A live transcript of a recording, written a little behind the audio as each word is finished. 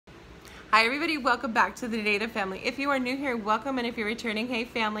Hi everybody, welcome back to the Data Family. If you are new here, welcome, and if you're returning, hey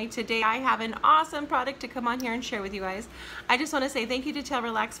family. Today I have an awesome product to come on here and share with you guys. I just want to say thank you to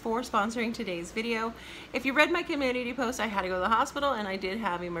Terelax for sponsoring today's video. If you read my community post, I had to go to the hospital and I did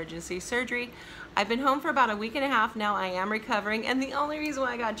have emergency surgery. I've been home for about a week and a half now. I am recovering, and the only reason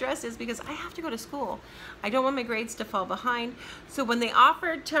why I got dressed is because I have to go to school. I don't want my grades to fall behind. So when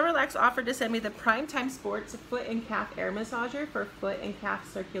Terelax offered to send me the Primetime Sports Foot and Calf Air Massager for foot and calf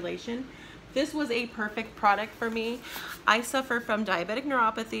circulation, this was a perfect product for me. I suffer from diabetic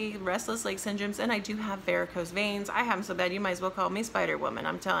neuropathy, restless leg syndromes, and I do have varicose veins. I have them so bad you might as well call me Spider Woman,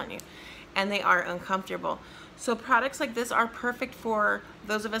 I'm telling you. And they are uncomfortable. So products like this are perfect for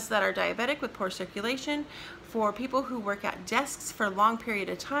those of us that are diabetic with poor circulation, for people who work at desks for a long period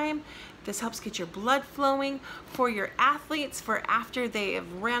of time. This helps get your blood flowing. For your athletes, for after they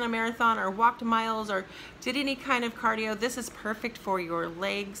have ran a marathon or walked miles or did any kind of cardio, this is perfect for your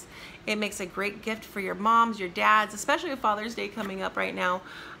legs. It makes a great gift for your moms, your dads, especially with Father's Day coming up right now.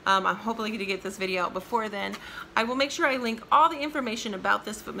 I'm hopefully going to get this video out before then. I will make sure I link all the information about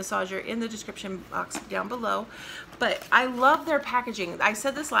this foot massager in the description box down below. But I love their packaging. I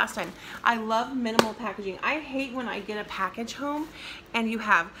said this last time. I love minimal packaging. I hate when I get a package home and you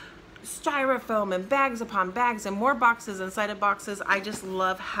have styrofoam and bags upon bags and more boxes inside of boxes. I just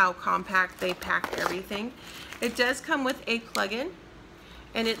love how compact they pack everything. It does come with a plug-in,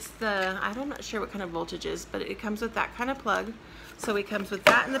 and it's I'm not sure what kind of voltage is, but it comes with that kind of plug. So it comes with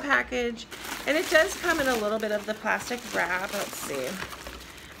that in the package, and it does come in a little bit of the plastic wrap. Let's see.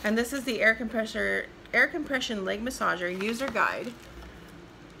 And this is the air compression leg massager user guide.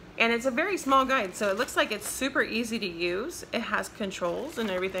 And it's a very small guide, so it looks like it's super easy to use. It has controls and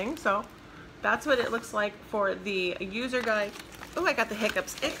everything, so that's what it looks like for the user guide. Oh, I got the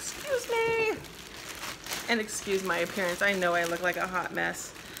hiccups. Excuse me. And excuse my appearance. I know I look like a hot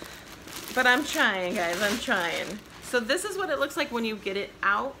mess. But I'm trying, guys. I'm trying. So this is what it looks like when you get it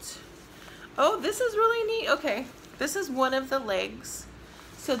out. Oh, this is really neat. Okay, this is one of the legs.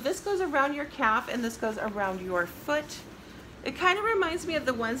 So this goes around your calf and this goes around your foot. It kind of reminds me of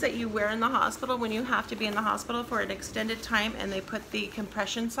the ones that you wear in the hospital when you have to be in the hospital for an extended time and they put the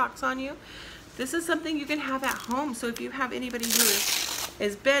compression socks on you. This is something you can have at home. So if you have anybody who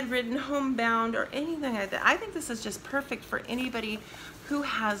is bedridden, homebound, or anything like that, I think this is just perfect for anybody who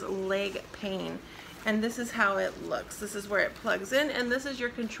has leg pain. And this is how it looks. This is where it plugs in, and this is your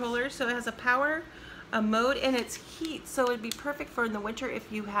controller. So it has a power, a mode, and it's heat. So it'd be perfect for in the winter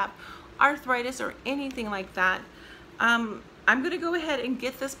if you have arthritis or anything like that. I'm gonna go ahead and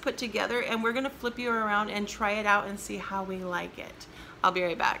get this put together, and we're gonna flip you around and try it out and see how we like it. I'll be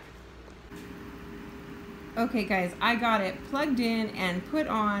right back. Okay guys, I got it plugged in and put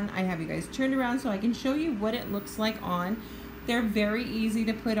on. I have you guys turned around so I can show you what it looks like on. They're very easy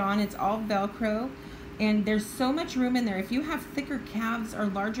to put on. It's all Velcro, and there's so much room in there. If you have thicker calves or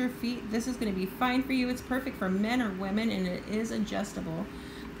larger feet, this is gonna be fine for you. It's perfect for men or women, and it is adjustable.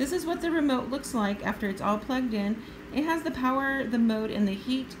 This is what the remote looks like after it's all plugged in. It has the power, the mode, and the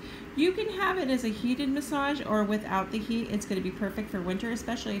heat. You can have it as a heated massage or without the heat. It's going to be perfect for winter,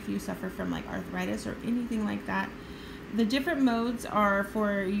 especially if you suffer from like arthritis or anything like that. The different modes are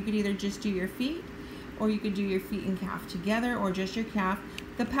for, you could either just do your feet, or you could do your feet and calf together, or just your calf.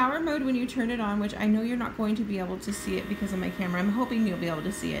 The power mode, when you turn it on, which I know you're not going to be able to see it because of my camera, I'm hoping you'll be able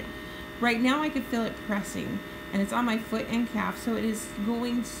to see it. Right now I could feel it pressing, and it's on my foot and calf, so it is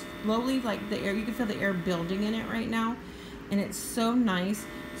going slowly, like the air, you can feel the air building in it right now, and it's so nice.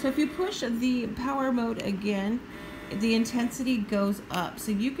 So if you push the power mode again, the intensity goes up,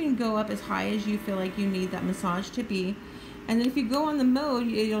 so you can go up as high as you feel like you need that massage to be. And then if you go on the mode,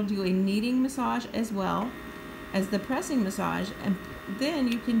 it'll do a kneading massage as well as the pressing massage, and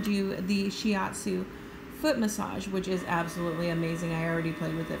then you can do the shiatsu foot massage, which is absolutely amazing. I already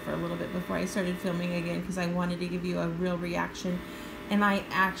played with it for a little bit before I started filming again because I wanted to give you a real reaction, and I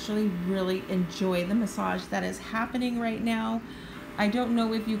actually really enjoy the massage that is happening right now. I don't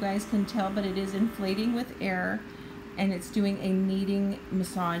know if you guys can tell, but it is inflating with air, and it's doing a kneading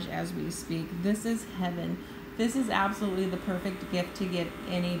massage as we speak. This is heaven. This is absolutely the perfect gift to give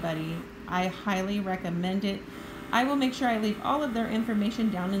anybody. I highly recommend it. I will make sure I leave all of their information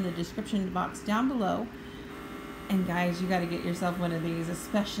down in the description box down below. And guys, you got to get yourself one of these,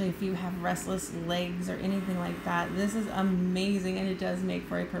 especially if you have restless legs or anything like that. This is amazing, and it does make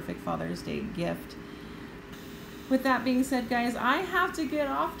for a perfect Father's Day gift. With that being said, guys, I have to get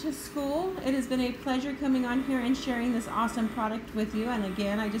off to school. It has been a pleasure coming on here and sharing this awesome product with you. And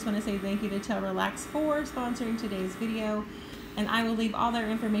again, I just want to say thank you to Terelax for sponsoring today's video. And I will leave all their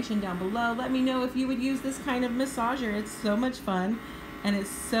information down below. Let me know if you would use this kind of massager. It's so much fun, and it's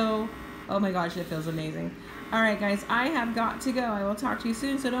so Oh my gosh, it feels amazing. All right, guys, I have got to go. I will talk to you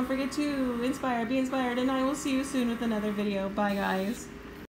soon, so don't forget to inspire, be inspired, and I will see you soon with another video. Bye, guys.